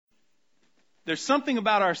There's something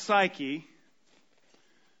about our psyche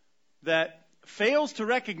that fails to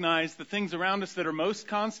recognize the things around us that are most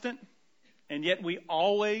constant, and yet we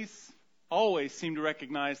always seem to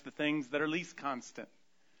recognize the things that are least constant,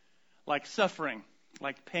 like suffering,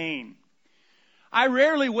 like pain. I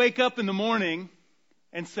rarely wake up in the morning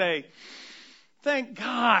and say, "Thank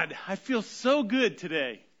God, I feel so good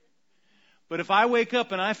today." But if I wake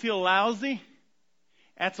up and I feel lousy,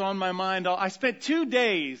 that's on my mind. I spent 2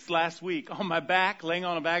 days last week on my back, laying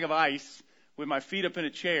on a bag of ice with my feet up in a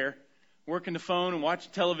chair, working the phone and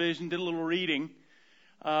watching television, did a little reading.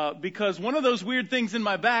 Because one of those weird things in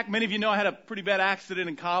my back, many of you know I had a pretty bad accident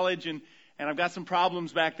in college and I've got some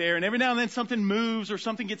problems back there. And every now and then something moves or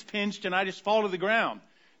something gets pinched and I just fall to the ground.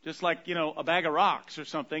 Just like, a bag of rocks or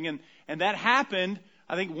something. And that happened,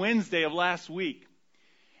 I think, Wednesday of last week.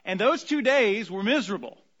 And those 2 days were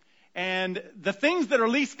miserable. And the things that are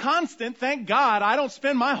least constant, thank God, I don't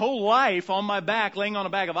spend my whole life on my back laying on a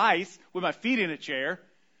bag of ice with my feet in a chair.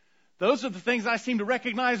 Those are the things I seem to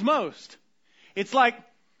recognize most. It's like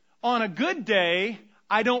on a good day,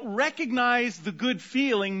 I don't recognize the good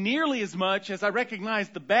feeling nearly as much as I recognize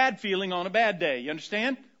the bad feeling on a bad day. You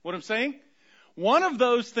understand what I'm saying? One of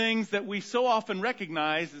those things that we so often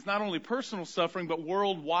recognize is not only personal suffering, but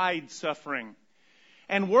worldwide suffering.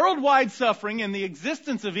 And worldwide suffering and the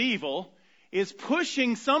existence of evil is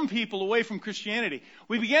pushing some people away from Christianity.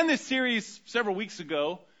 We began this series several weeks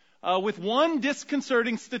ago with one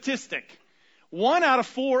disconcerting statistic. 1 out of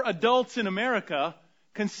 4 adults in America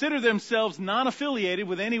consider themselves non-affiliated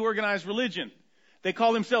with any organized religion. They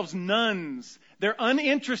call themselves nuns. They're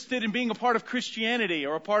uninterested in being a part of Christianity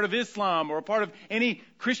or a part of Islam or a part of any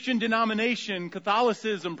Christian denomination,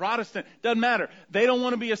 Catholicism, Protestant, doesn't matter. They don't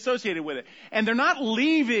want to be associated with it. And they're not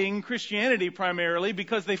leaving Christianity primarily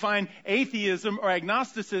because they find atheism or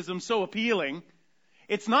agnosticism so appealing.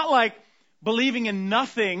 It's not like believing in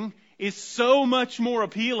nothing is so much more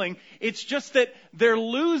appealing. It's just that they're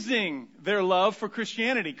losing their love for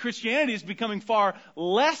Christianity. Christianity is becoming far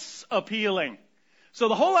less appealing. So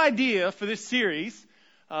the whole idea for this series,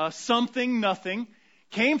 Something Nothing,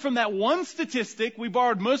 came from that one statistic. We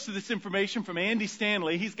borrowed most of this information from Andy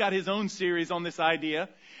Stanley. He's got his own series on this idea.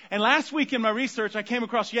 And last week in my research, I came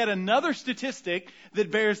across yet another statistic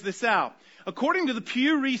that bears this out. According to the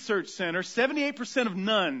Pew Research Center, 78% of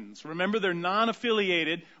nuns, remember they're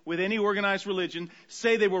non-affiliated with any organized religion,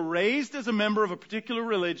 say they were raised as a member of a particular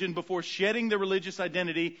religion before shedding their religious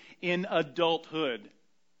identity in adulthood.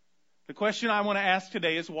 The question I want to ask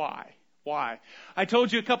today is why? Why? I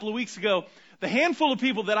told you a couple of weeks ago, the handful of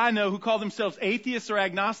people that I know who call themselves atheists or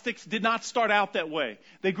agnostics did not start out that way.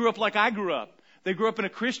 They grew up like I grew up. They grew up in a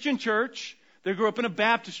Christian church. They grew up in a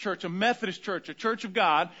Baptist church, a Methodist church, a Church of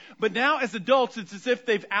God. But now as adults, it's as if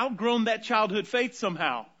they've outgrown that childhood faith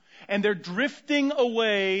somehow. And they're drifting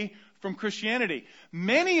away from Christianity.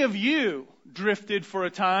 Many of you drifted for a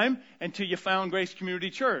time until you found Grace Community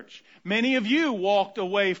Church. Many of you walked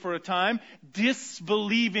away for a time,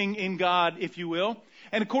 disbelieving in God, if you will.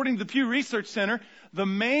 And according to the Pew Research Center, the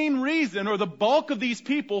main reason, or the bulk of these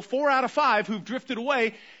people, 4 out of 5 who've drifted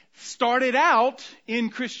away, started out in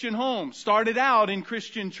Christian homes, started out in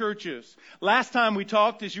Christian churches. Last time we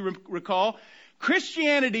talked, as you recall,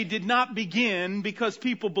 Christianity did not begin because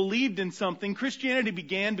people believed in something. Christianity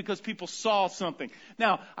began because people saw something.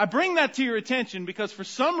 Now, I bring that to your attention because for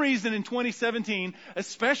some reason in 2017,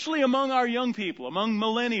 especially among our young people, among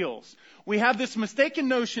millennials, we have this mistaken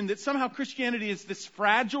notion that somehow Christianity is this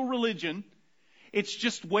fragile religion. It's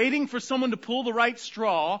just waiting for someone to pull the right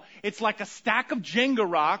straw. It's like a stack of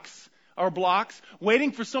Jenga rocks or blocks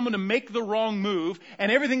waiting for someone to make the wrong move,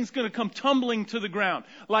 and everything's going to come tumbling to the ground.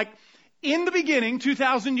 Like, in the beginning,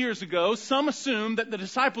 2,000 years ago, some assumed that the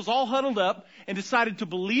disciples all huddled up and decided to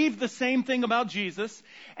believe the same thing about Jesus,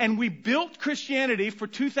 and we built Christianity for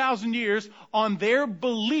 2,000 years on their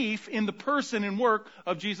belief in the person and work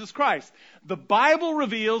of Jesus Christ. The Bible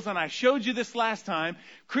reveals, and I showed you this last time,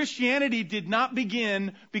 Christianity did not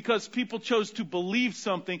begin because people chose to believe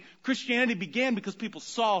something. Christianity began because people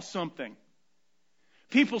saw something.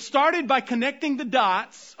 People started by connecting the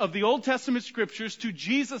dots of the Old Testament scriptures to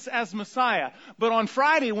Jesus as Messiah. But on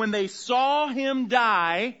Friday, when they saw him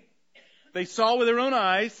die, they saw with their own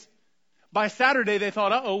eyes. By Saturday, they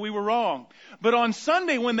thought, we were wrong. But on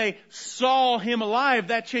Sunday, when they saw him alive,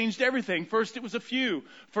 that changed everything. First, it was a few.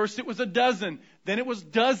 First, it was a dozen. Then it was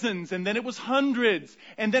dozens. And then it was hundreds.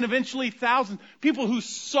 And then eventually thousands. People who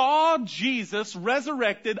saw Jesus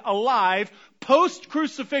resurrected, alive,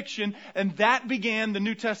 post-crucifixion. And that began the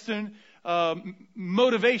New Testament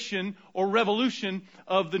motivation or revolution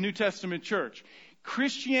of the New Testament church.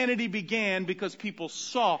 Christianity began because people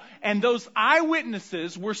saw, and those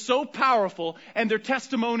eyewitnesses were so powerful and their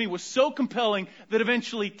testimony was so compelling that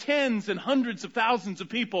eventually tens and hundreds of thousands of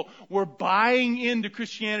people were buying into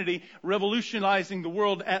Christianity, revolutionizing the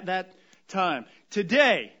world at that time.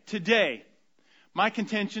 Today, my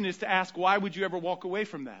contention is to ask, why would you ever walk away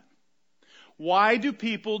from that? Why do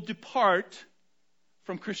people depart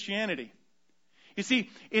from Christianity? You see,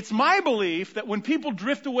 it's my belief that when people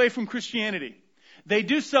drift away from Christianity, they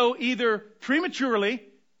do so either prematurely,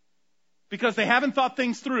 because they haven't thought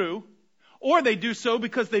things through, or they do so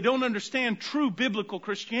because they don't understand true biblical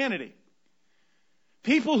Christianity.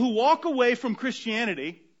 People who walk away from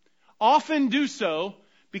Christianity often do so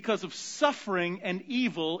because of suffering and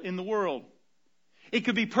evil in the world. It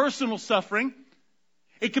could be personal suffering.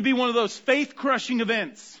 It could be one of those faith-crushing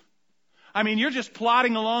events. I mean, you're just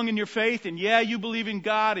plodding along in your faith, and yeah, you believe in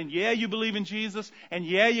God, and yeah, you believe in Jesus, and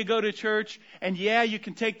yeah, you go to church, and yeah, you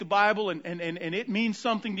can take the Bible, and it means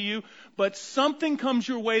something to you, but something comes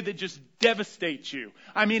your way that just devastates you.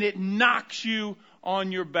 I mean, it knocks you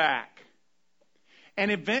on your back. And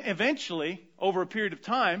eventually, over a period of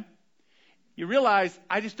time, you realize,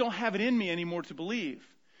 I just don't have it in me anymore to believe.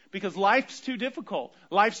 Because life's too difficult.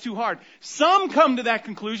 Life's too hard. Some come to that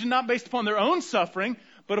conclusion not based upon their own suffering,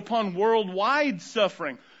 but upon worldwide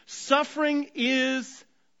suffering. Suffering is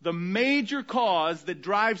the major cause that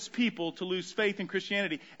drives people to lose faith in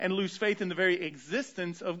Christianity and lose faith in the very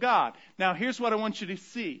existence of God. Now, here's what I want you to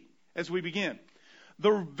see as we begin.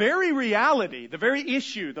 The very reality, the very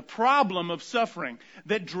issue, the problem of suffering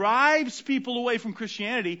that drives people away from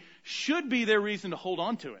Christianity should be their reason to hold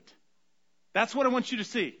on to it. That's what I want you to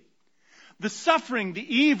see. The suffering,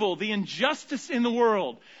 the evil, the injustice in the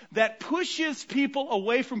world that pushes people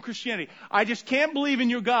away from Christianity. I just can't believe in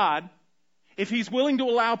your God if He's willing to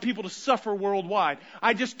allow people to suffer worldwide.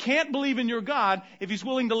 I just can't believe in your God if He's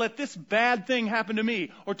willing to let this bad thing happen to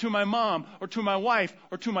me, or to my mom, or to my wife,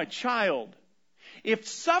 or to my child. If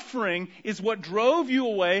suffering is what drove you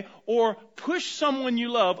away or pushed someone you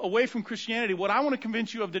love away from Christianity, what I want to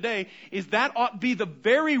convince you of today is that ought to be the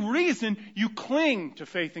very reason you cling to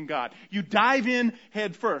faith in God. You dive in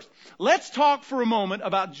head first. Let's talk for a moment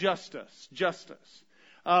about justice. Justice.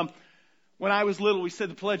 When I was little, we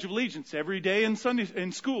said the Pledge of Allegiance every day in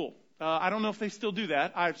school. I don't know if they still do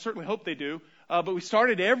that. I certainly hope they do. But we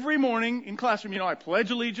started every morning in classroom, I pledge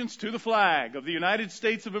allegiance to the flag of the United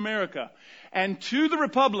States of America and to the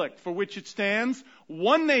republic for which it stands,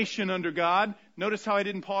 one nation under God. Notice how I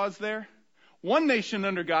didn't pause there? One nation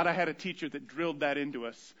under God. I had a teacher that drilled that into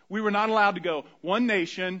us. We were not allowed to go, one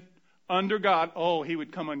nation under God. Oh, he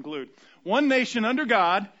would come unglued. One nation under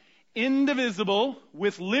God, indivisible,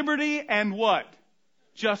 with liberty and what?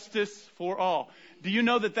 Justice for all. Do you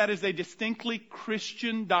know that is a distinctly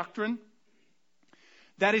Christian doctrine?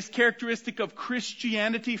 That is characteristic of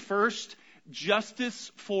Christianity first,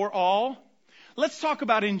 justice for all. Let's talk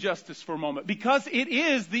about injustice for a moment, because it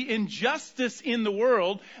is the injustice in the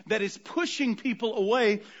world that is pushing people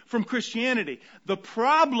away from Christianity. The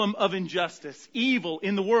problem of injustice, evil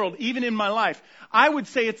in the world, even in my life, I would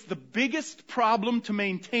say it's the biggest problem to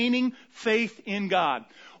maintaining faith in God.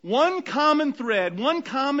 One common thread, one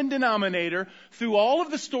common denominator through all of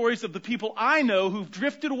the stories of the people I know who've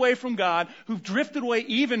drifted away from God, who've drifted away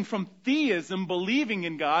even from theism, believing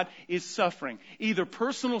in God, is suffering. Either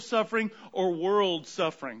personal suffering or world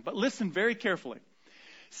suffering. But listen very carefully.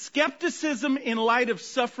 Skepticism in light of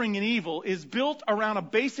suffering and evil is built around a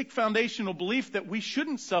basic foundational belief that we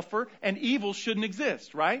shouldn't suffer and evil shouldn't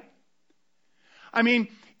exist, right? I mean,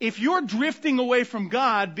 if you're drifting away from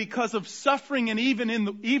God because of suffering and even in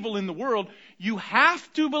the evil in the world, you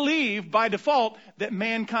have to believe by default that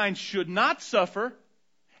mankind should not suffer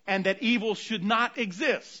and that evil should not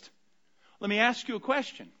exist. Let me ask you a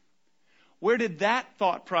question. Where did that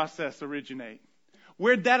thought process originate?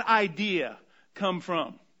 Where did that idea come from?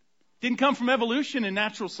 It didn't come from evolution and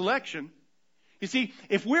natural selection. You see,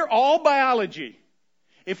 if we're all biology,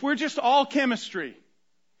 if we're just all chemistry,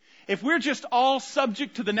 if we're just all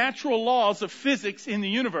subject to the natural laws of physics in the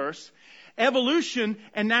universe, evolution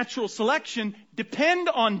and natural selection depend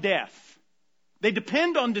on death. They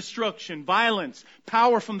depend on destruction, violence,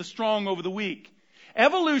 power from the strong over the weak.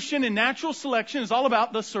 Evolution and natural selection is all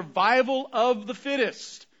about the survival of the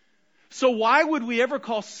fittest. So why would we ever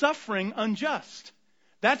call suffering unjust?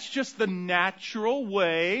 That's just the natural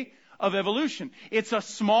way of evolution. It's a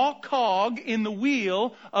small cog in the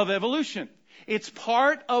wheel of evolution. It's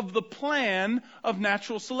part of the plan of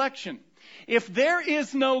natural selection. If there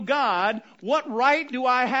is no God, what right do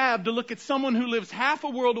I have to look at someone who lives half a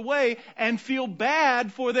world away and feel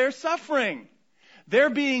bad for their suffering? They're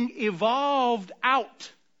being evolved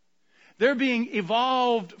out. They're being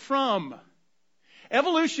evolved from.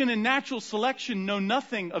 Evolution and natural selection know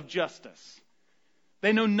nothing of justice.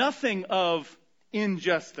 They know nothing of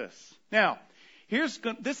injustice. Now, this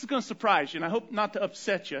is going to surprise you, and I hope not to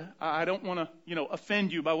upset you. I don't want to,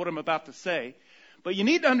 offend you by what I'm about to say. But you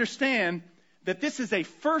need to understand that this is a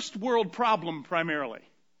first world problem primarily.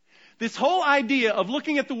 This whole idea of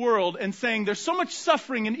looking at the world and saying there's so much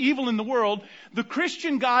suffering and evil in the world, the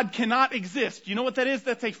Christian God cannot exist. You know what that is?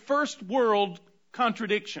 That's a first world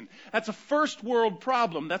contradiction. That's a first world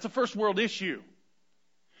problem. That's a first world issue.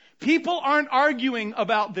 People aren't arguing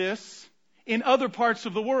about this in other parts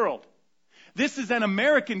of the world. This is an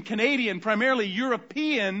American, Canadian, primarily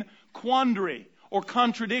European quandary or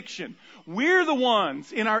contradiction. We're the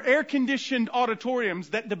ones in our air-conditioned auditoriums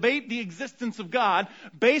that debate the existence of God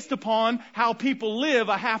based upon how people live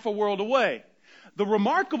a half a world away. The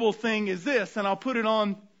remarkable thing is this, and I'll put it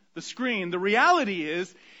on the screen. The reality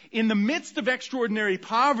is, in the midst of extraordinary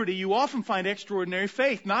poverty, you often find extraordinary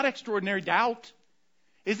faith, not extraordinary doubt.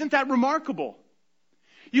 Isn't that remarkable?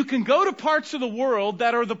 You can go to parts of the world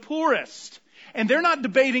that are the poorest, and they're not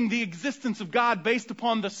debating the existence of God based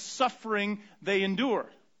upon the suffering they endure.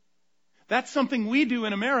 That's something we do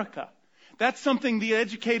in America. That's something the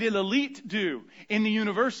educated elite do in the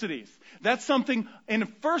universities. That's something in the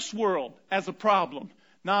first world as a problem,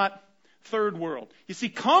 not third world. You see,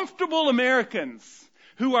 comfortable Americans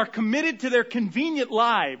who are committed to their convenient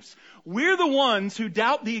lives, we're the ones who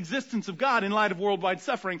doubt the existence of God in light of worldwide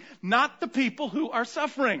suffering, not the people who are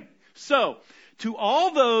suffering. So, to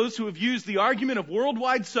all those who have used the argument of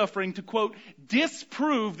worldwide suffering to, quote,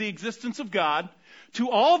 disprove the existence of God, to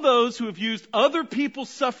all those who have used other people's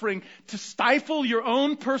suffering to stifle your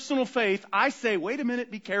own personal faith, I say, wait a minute,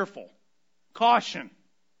 be careful. Caution.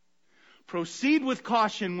 Proceed with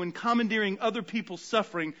caution when commandeering other people's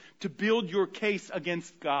suffering to build your case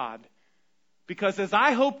against God. Because as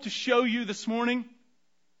I hope to show you this morning,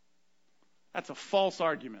 that's a false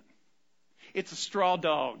argument. It's a straw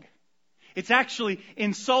dog. It's actually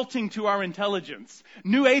insulting to our intelligence.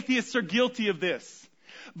 New atheists are guilty of this.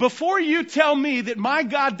 Before you tell me that my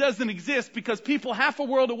God doesn't exist because people half a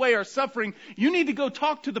world away are suffering, you need to go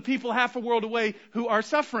talk to the people half a world away who are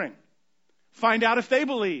suffering. Find out if they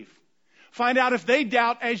believe. Find out if they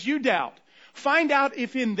doubt as you doubt. Find out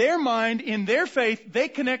if in their mind, in their faith, they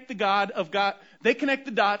connect the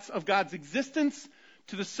dots of God's existence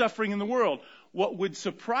to the suffering in the world. What would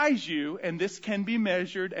surprise you, and this can be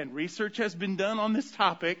measured, and research has been done on this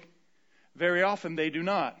topic, very often they do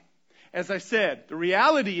not. As I said, the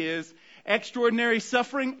reality is extraordinary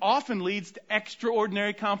suffering often leads to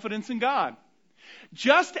extraordinary confidence in God.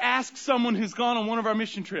 Just ask someone who's gone on one of our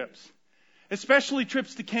mission trips, especially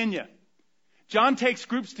trips to Kenya. John takes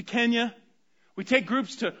groups to Kenya. We take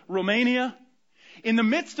groups to Romania. In the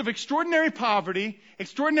midst of extraordinary poverty,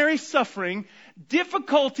 extraordinary suffering,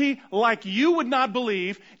 difficulty like you would not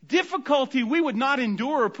believe, difficulty we would not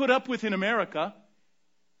endure or put up with in America,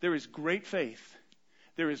 there is great faith.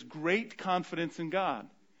 There is great confidence in God.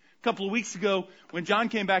 A couple of weeks ago, when John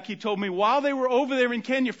came back, he told me while they were over there in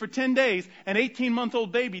Kenya for 10 days, an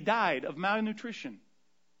 18-month-old baby died of malnutrition.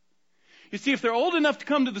 You see, if they're old enough to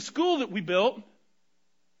come to the school that we built,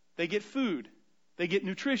 they get food. They get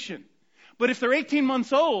nutrition. But if they're 18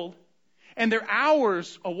 months old, and they're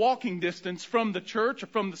hours a walking distance from the church or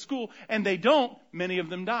from the school, and they don't, many of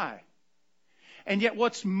them die. And yet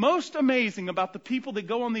what's most amazing about the people that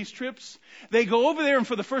go on these trips, they go over there and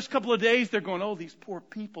for the first couple of days they're going, oh, these poor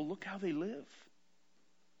people, look how they live.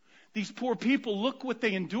 These poor people, look what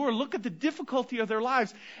they endure. Look at the difficulty of their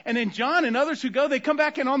lives. And then John and others who go, they come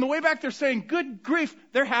back and on the way back they're saying, good grief,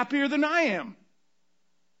 they're happier than I am.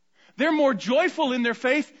 They're more joyful in their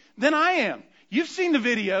faith than I am. You've seen the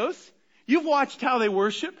videos. You've watched how they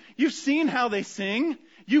worship. You've seen how they sing.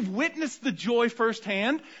 You've witnessed the joy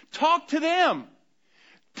firsthand. Talk to them.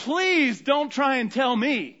 Please don't try and tell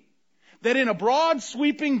me that in a broad,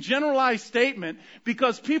 sweeping, generalized statement,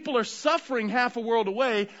 because people are suffering half a world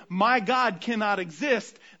away, my God cannot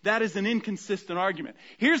exist. That is an inconsistent argument.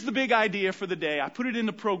 Here's the big idea for the day. I put it in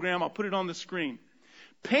the program. I'll put it on the screen.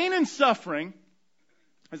 Pain and suffering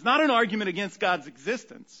is not an argument against God's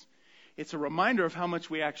existence. It's a reminder of how much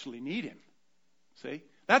we actually need Him. See?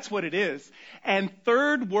 That's what it is. And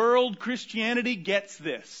third world Christianity gets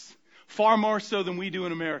this. Far more so than we do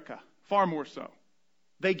in America. Far more so.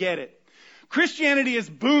 They get it. Christianity is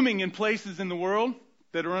booming in places in the world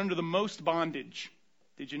that are under the most bondage.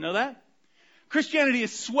 Did you know that? Christianity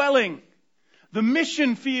is swelling. The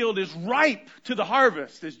mission field is ripe to the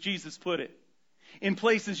harvest, as Jesus put it. In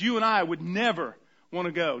places you and I would never want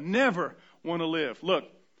to go. Never want to live. Look,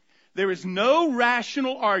 there is no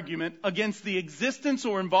rational argument against the existence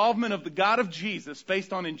or involvement of the God of Jesus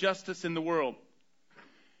based on injustice in the world.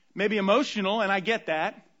 Maybe emotional, and I get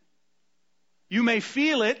that. You may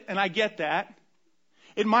feel it, and I get that.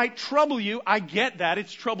 It might trouble you. I get that.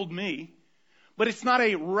 It's troubled me. But it's not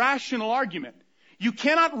a rational argument. You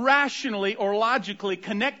cannot rationally or logically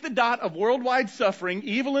connect the dot of worldwide suffering,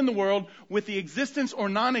 evil in the world, with the existence or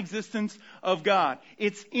non-existence of God.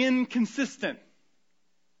 It's inconsistent.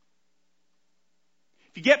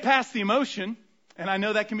 If you get past the emotion, and I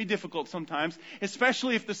know that can be difficult sometimes,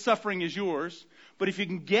 especially if the suffering is yours, but if you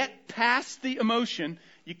can get past the emotion,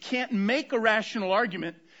 you can't make a rational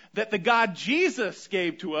argument that the God Jesus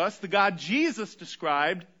gave to us, the God Jesus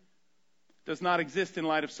described, does not exist in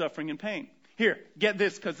light of suffering and pain. Here, get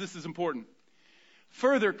this, because this is important.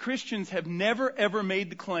 Further, Christians have never ever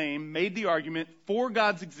made the argument for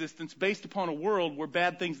God's existence based upon a world where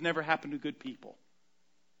bad things never happen to good people.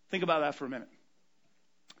 Think about that for a minute.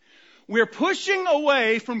 We're pushing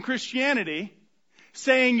away from Christianity,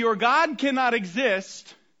 saying your God cannot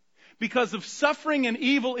exist because of suffering and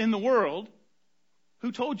evil in the world.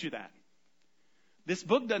 Who told you that? This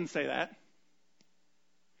book doesn't say that.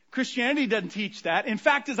 Christianity doesn't teach that. In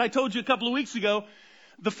fact, as I told you a couple of weeks ago,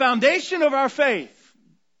 the foundation of our faith,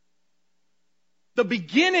 the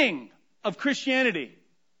beginning of Christianity,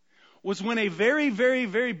 was when a very, very,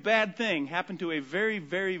 very bad thing happened to a very,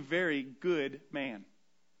 very, very good man.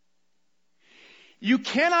 You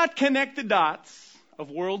cannot connect the dots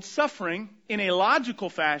of world suffering in a logical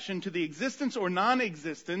fashion to the existence or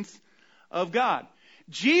non-existence of God.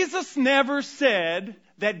 Jesus never said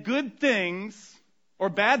that good things or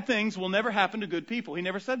bad things will never happen to good people. He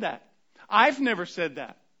never said that. I've never said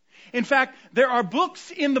that. In fact, there are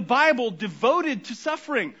books in the Bible devoted to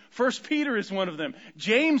suffering. 1 Peter is one of them.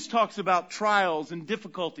 James talks about trials and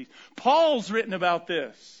difficulties. Paul's written about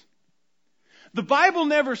this. The Bible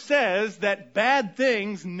never says that bad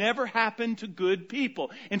things never happen to good people.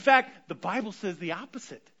 In fact, the Bible says the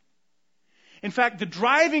opposite. In fact, the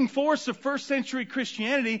driving force of first century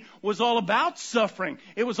Christianity was all about suffering.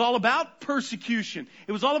 It was all about persecution.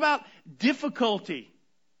 It was all about difficulty.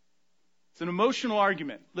 It's an emotional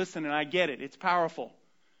argument. Listen, and I get it. It's powerful.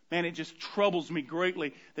 Man, it just troubles me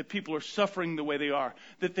greatly that people are suffering the way they are.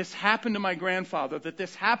 That this happened to my grandfather. That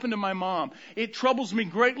this happened to my mom. It troubles me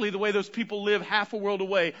greatly the way those people live half a world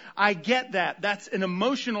away. I get that. That's an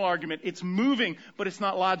emotional argument. It's moving, but it's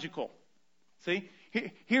not logical. See?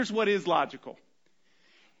 Here's what is logical.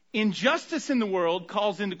 Injustice in the world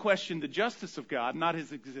calls into question the justice of God, not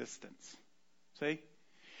His existence. See?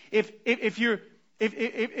 If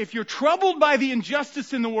you're troubled by the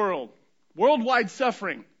injustice in the world, worldwide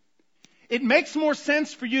suffering, it makes more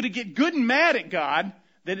sense for you to get good and mad at God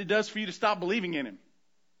than it does for you to stop believing in Him.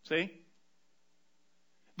 See?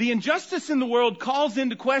 The injustice in the world calls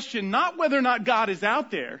into question not whether or not God is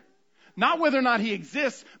out there, not whether or not He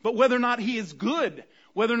exists, but whether or not He is good,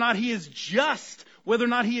 whether or not He is just, whether or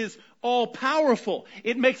not He is all-powerful.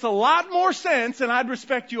 It makes a lot more sense, and I'd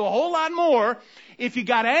respect you a whole lot more if you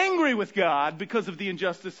got angry with God because of the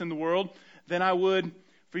injustice in the world than I would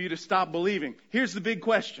for you to stop believing. Here's the big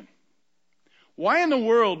question. Why in the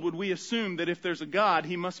world would we assume that if there's a God,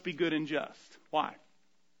 He must be good and just? Why?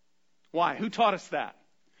 Why? Who taught us that?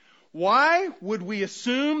 Why would we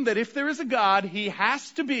assume that if there is a God, He has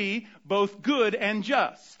to be both good and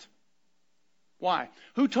just? Why?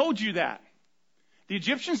 Who told you that? The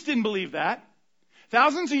Egyptians didn't believe that.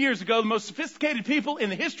 Thousands of years ago, the most sophisticated people in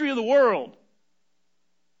the history of the world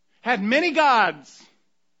had many gods,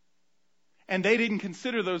 and they didn't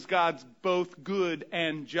consider those gods both good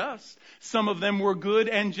and just. Some of them were good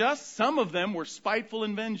and just. Some of them were spiteful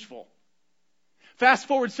and vengeful. Fast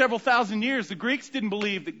forward several thousand years, the Greeks didn't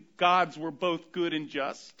believe that gods were both good and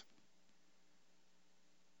just.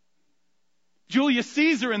 Julius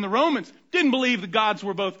Caesar and the Romans didn't believe the gods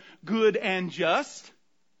were both good and just.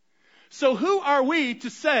 So who are we to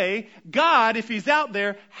say God, if He's out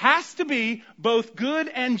there, has to be both good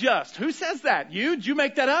and just? Who says that? You? Did you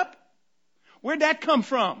make that up? Where'd that come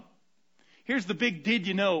from? Here's the big did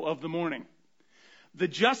you know of the morning. The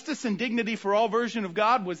justice and dignity for all version of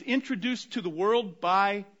God was introduced to the world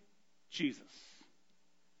by Jesus.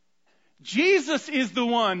 Jesus is the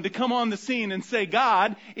one to come on the scene and say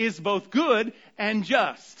God is both good and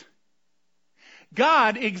just.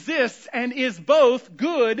 God exists and is both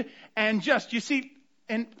good and just. You see,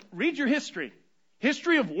 and read your history.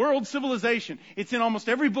 History of world civilization. It's in almost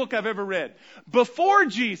every book I've ever read. Before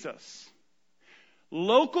Jesus,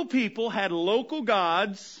 local people had local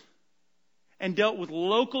gods and dealt with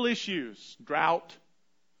local issues. Drought,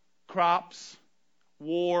 crops,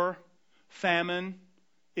 war, famine,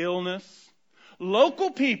 illness. Local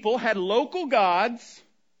people had local gods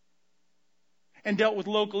and dealt with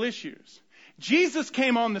local issues. Jesus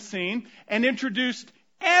came on the scene and introduced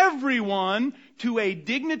everyone to a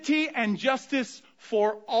dignity and justice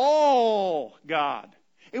for all God.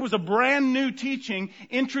 It was a brand new teaching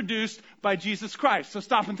introduced by Jesus Christ. So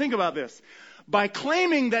stop and think about this. By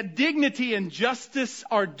claiming that dignity and justice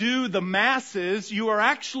are due the masses, you are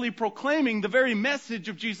actually proclaiming the very message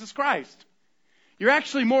of Jesus Christ. You're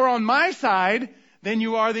actually more on my side than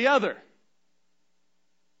you are the other.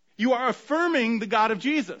 You are affirming the God of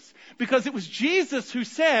Jesus. Because it was Jesus who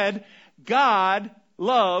said, God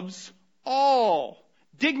loves all.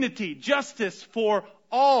 Dignity, justice for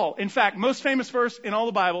all. In fact, most famous verse in all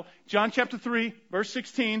the Bible, John chapter 3, verse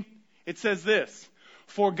 16, it says this,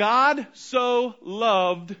 for God so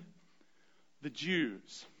loved the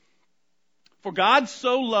Jews. For God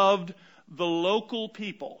so loved the local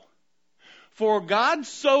people. For God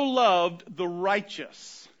so loved the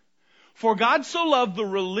righteous. For God so loved the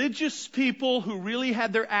religious people who really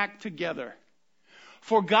had their act together.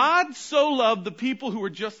 For God so loved the people who were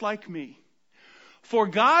just like me. For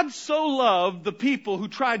God so loved the people who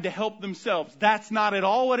tried to help themselves. That's not at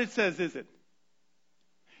all what it says, is it?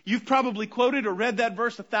 You've probably quoted or read that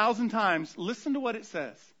verse 1,000 times. Listen to what it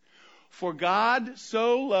says. For God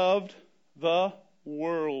so loved the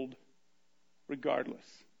world, regardless.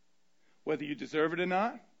 Whether you deserve it or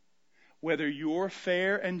not, whether you're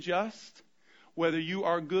fair and just, whether you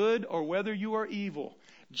are good or whether you are evil.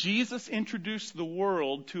 Jesus introduced the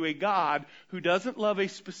world to a God who doesn't love a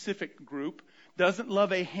specific group, doesn't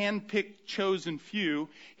love a hand-picked, chosen few.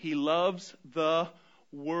 He loves the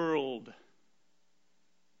world.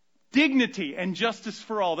 Dignity and justice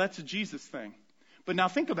for all. That's a Jesus thing. But now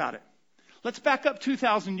think about it. Let's back up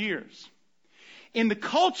 2,000 years. In the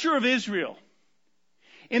culture of Israel,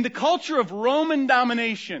 in the culture of Roman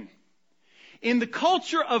domination, in the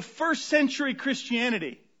culture of first century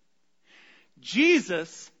Christianity,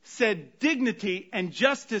 Jesus said dignity and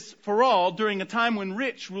justice for all during a time when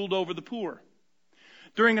rich ruled over the poor.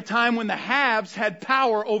 During a time when the haves had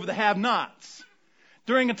power over the have-nots.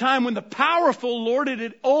 During a time when the powerful lorded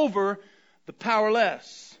it over the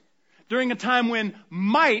powerless. During a time when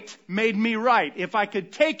might made me right. If I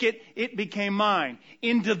could take it, it became mine.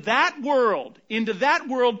 Into that world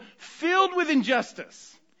filled with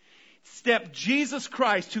injustice, stepped Jesus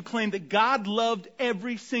Christ, who claimed that God loved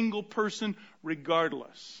every single person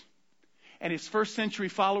regardless. And his first century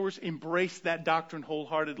followers embraced that doctrine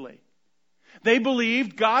wholeheartedly. They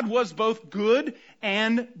believed God was both good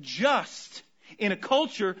and just in a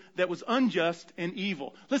culture that was unjust and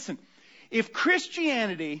evil. Listen, if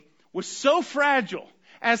Christianity was so fragile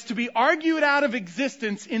as to be argued out of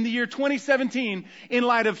existence in the year 2017 in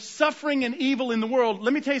light of suffering and evil in the world,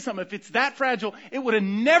 let me tell you something. If it's that fragile, it would have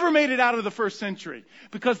never made it out of the first century.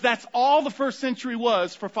 Because that's all the first century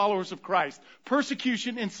was for followers of Christ.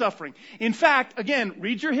 Persecution and suffering. In fact, again,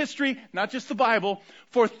 read your history, not just the Bible.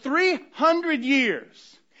 For 300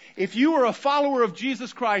 years, if you were a follower of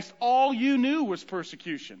Jesus Christ, all you knew was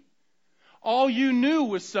persecution. All you knew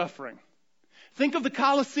was suffering. Think of the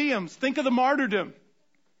Colosseums. Think of the martyrdom.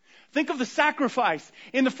 Think of the sacrifice.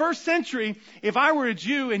 In the first century, if I were a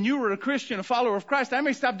Jew and you were a Christian, a follower of Christ, I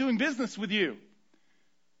may stop doing business with you.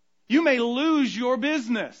 You may lose your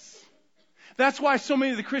business. That's why so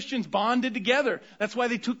many of the Christians bonded together. That's why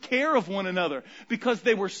they took care of one another. Because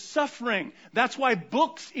they were suffering. That's why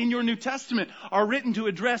books in your New Testament are written to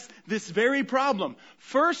address this very problem.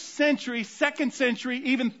 First century, second century,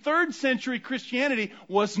 even third century Christianity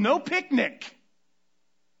was no picnic.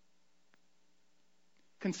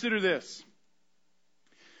 Consider this.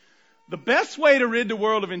 The best way to rid the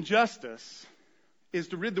world of injustice is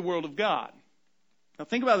to rid the world of God. Now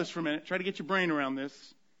think about this for a minute. Try to get your brain around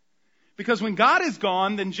this. Because when God is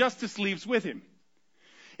gone, then justice leaves with him.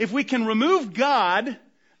 If we can remove God,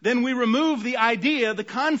 then we remove the idea, the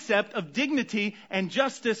concept of dignity and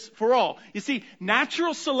justice for all. You see,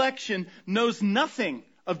 natural selection knows nothing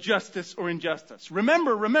of justice or injustice.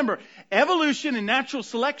 Remember, evolution and natural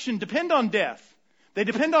selection depend on death. They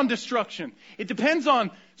depend on destruction. It depends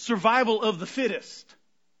on survival of the fittest.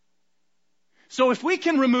 So if we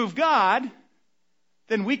can remove God,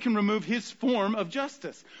 then we can remove his form of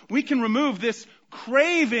justice. We can remove this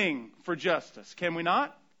craving for justice. Can we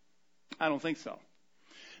not? I don't think so.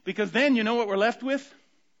 Because then you know what we're left with?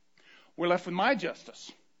 We're left with my justice.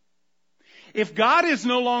 If God is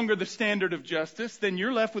no longer the standard of justice, then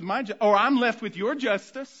you're left with my justice. Or I'm left with your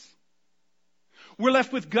justice. We're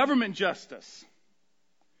left with government justice.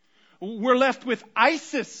 We're left with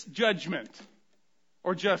ISIS judgment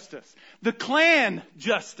or justice. The Klan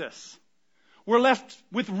justice. We're left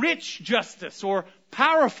with rich justice or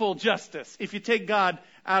powerful justice if you take God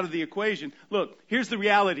out of the equation. Look, here's the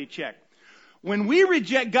reality check. When we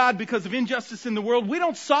reject God because of injustice in the world, we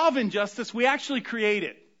don't solve injustice, we actually create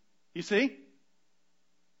it. You see?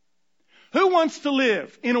 Who wants to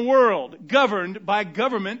live in a world governed by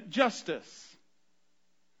government justice?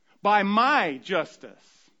 By my justice?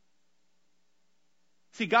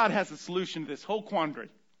 See, God has a solution to this whole quandary.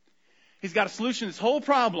 He's got a solution to this whole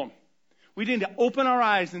problem. We need to open our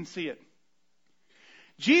eyes and see it.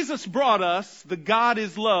 Jesus brought us the God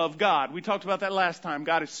is love God. We talked about that last time.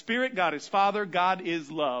 God is spirit, God is Father, God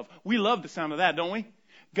is love. We love the sound of that, don't we?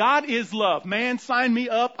 God is love. Man, sign me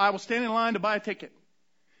up. I will stand in line to buy a ticket.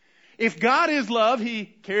 If God is love, He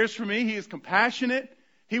cares for me. He is compassionate.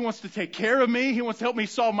 He wants to take care of me. He wants to help me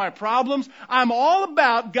solve my problems. I'm all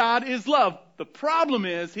about God is love. The problem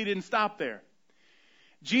is He didn't stop there.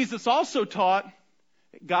 Jesus also taught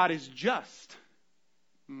that God is just.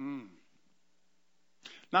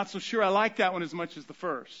 Not so sure I like that one as much as the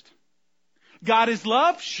first. God is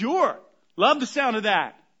love? Sure. Love the sound of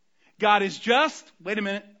that. God is just? Wait a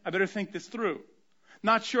minute. I better think this through.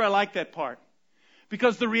 Not sure I like that part.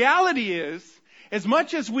 Because the reality is, as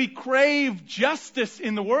much as we crave justice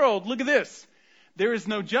in the world, look at this. There is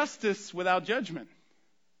no justice without judgment.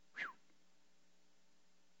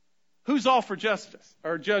 Whew. Who's all for justice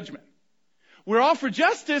or judgment? We're all for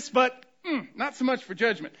justice, but not so much for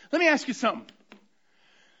judgment. Let me ask you something.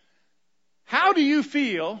 How do you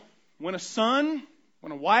feel when a son,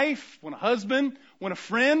 when a wife, when a husband, when a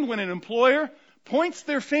friend, when an employer points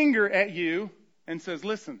their finger at you and says,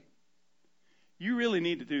 listen, you really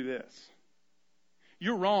need to do this.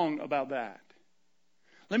 You're wrong about that.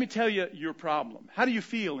 Let me tell you your problem. How do you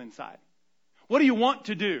feel inside? What do you want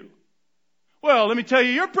to do? Well, let me tell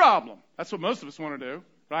you your problem. That's what most of us want to do,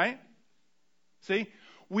 right? See?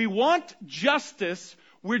 We want justice.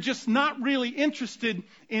 We're just not really interested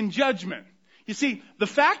in judgment. You see, the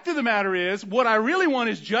fact of the matter is, what I really want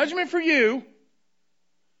is judgment for you,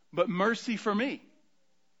 but mercy for me.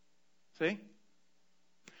 See?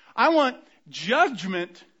 I want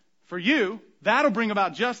judgment for you. That'll bring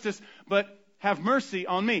about justice, but have mercy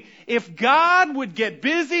on me. If God would get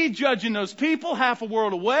busy judging those people half a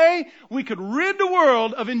world away, we could rid the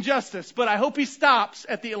world of injustice. But I hope He stops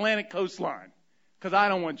at the Atlantic coastline, because I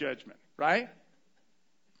don't want judgment, right?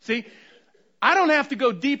 See, I don't have to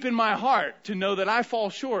go deep in my heart to know that I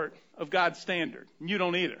fall short of God's standard. And you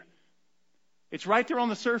don't either. It's right there on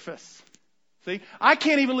the surface. See, I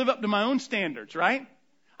can't even live up to my own standards, right?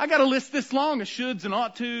 I got a list this long of shoulds and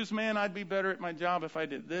ought tos. Man, I'd be better at my job if I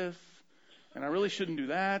did this. And I really shouldn't do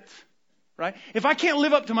that. Right? If I can't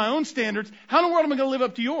live up to my own standards, how in the world am I going to live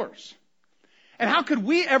up to yours? And how could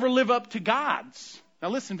we ever live up to God's? Now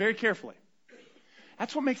listen very carefully.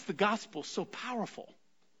 That's what makes the gospel so powerful.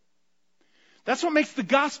 That's what makes the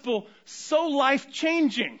gospel so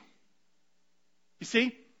life-changing. You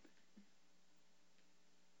see?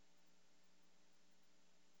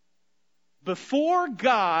 Before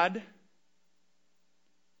God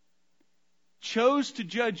chose to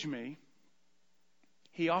judge me,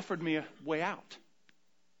 He offered me a way out.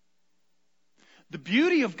 The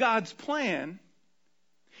beauty of God's plan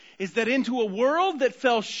is that into a world that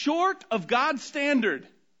fell short of God's standard,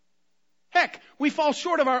 heck, we fall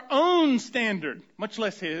short of our own standard, much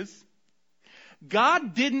less His.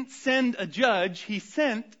 God didn't send a judge, He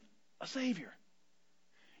sent a Savior.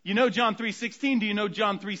 You know John 3:16. Do you know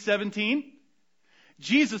John 3:17?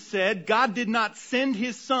 Jesus said, God did not send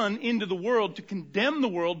His Son into the world to condemn the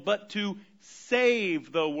world, but to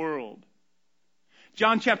save the world.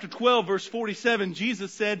 John chapter 12, verse 47,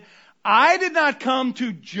 Jesus said, I did not come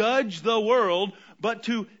to judge the world, but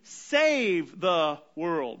to save the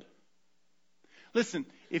world. Listen,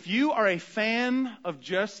 if you are a fan of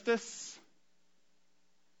justice,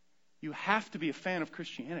 you have to be a fan of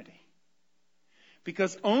Christianity.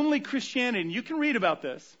 Because only Christianity, and you can read about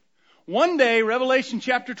this, one day, Revelation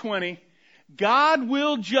chapter 20, God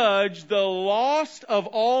will judge the lost of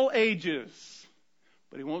all ages.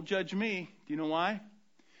 But He won't judge me. Do you know why?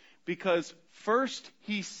 Because first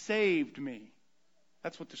He saved me.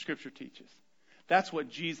 That's what the Scripture teaches. That's what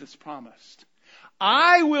Jesus promised.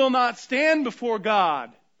 I will not stand before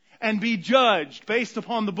God and be judged based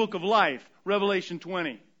upon the book of life, Revelation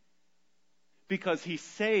 20. Because He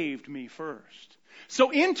saved me first.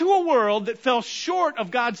 So into a world that fell short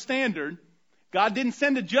of God's standard, God didn't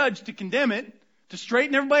send a judge to condemn it, to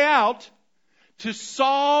straighten everybody out, to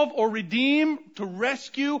solve or redeem, to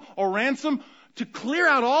rescue or ransom, to clear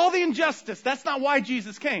out all the injustice. That's not why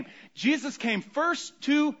Jesus came. Jesus came first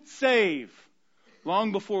to save,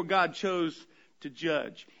 long before God chose to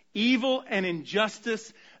judge. Evil and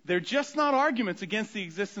injustice, they're just not arguments against the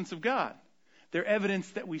existence of God. They're evidence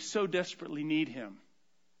that we so desperately need Him.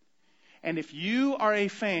 And if you are a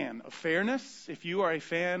fan of fairness, if you are a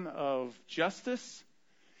fan of justice,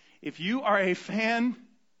 if you are a fan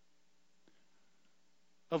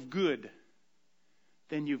of good,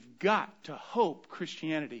 then you've got to hope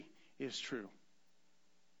Christianity is true.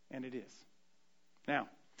 And it is. Now,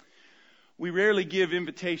 we rarely give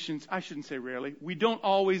invitations. I shouldn't say rarely. We don't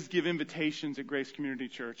always give invitations at Grace Community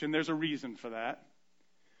Church, and there's a reason for that.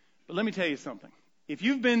 But let me tell you something. If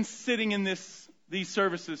you've been sitting in these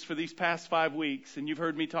services for these past 5 weeks, and you've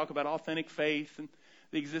heard me talk about authentic faith and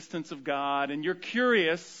the existence of God, and you're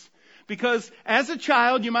curious because as a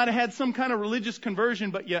child you might have had some kind of religious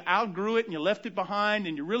conversion, but you outgrew it and you left it behind,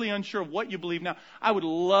 and you're really unsure of what you believe now, I would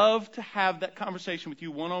love to have that conversation with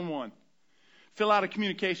you one-on-one. Fill out a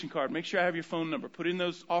communication card. Make sure I have your phone number. Put in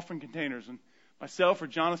those offering containers, and myself or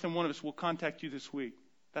Jonathan, one of us, will contact you this week.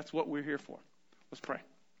 That's what we're here for. Let's pray.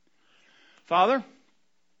 Father,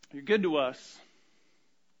 you're good to us.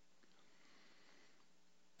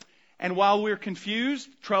 And while we're confused,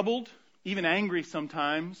 troubled, even angry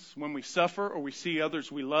sometimes when we suffer or we see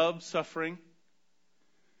others we love suffering,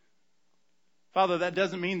 Father, that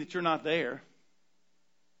doesn't mean that you're not there.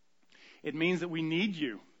 It means that we need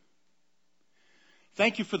you.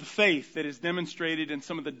 Thank you for the faith that is demonstrated in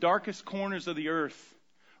some of the darkest corners of the earth,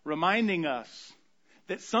 reminding us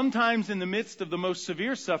that sometimes in the midst of the most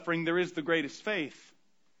severe suffering, there is the greatest faith.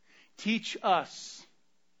 Teach us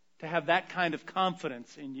to have that kind of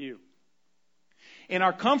confidence in you. In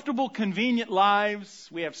our comfortable, convenient lives,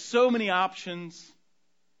 we have so many options.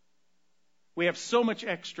 We have so much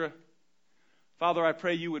extra. Father, I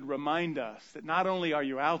pray you would remind us that not only are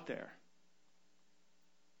you out there,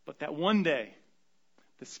 but that one day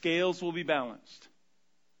the scales will be balanced.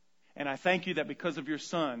 And I thank you that because of your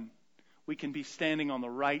Son, we can be standing on the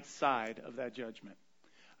right side of that judgment.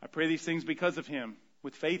 I pray these things because of Him,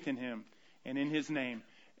 with faith in Him, and in His name.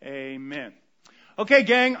 Amen. Okay,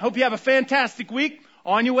 gang, hope you have a fantastic week.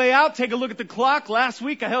 On your way out, take a look at the clock. Last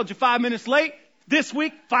week, I held you 5 minutes late. This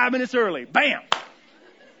week, 5 minutes early. Bam!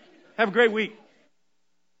 Have a great week.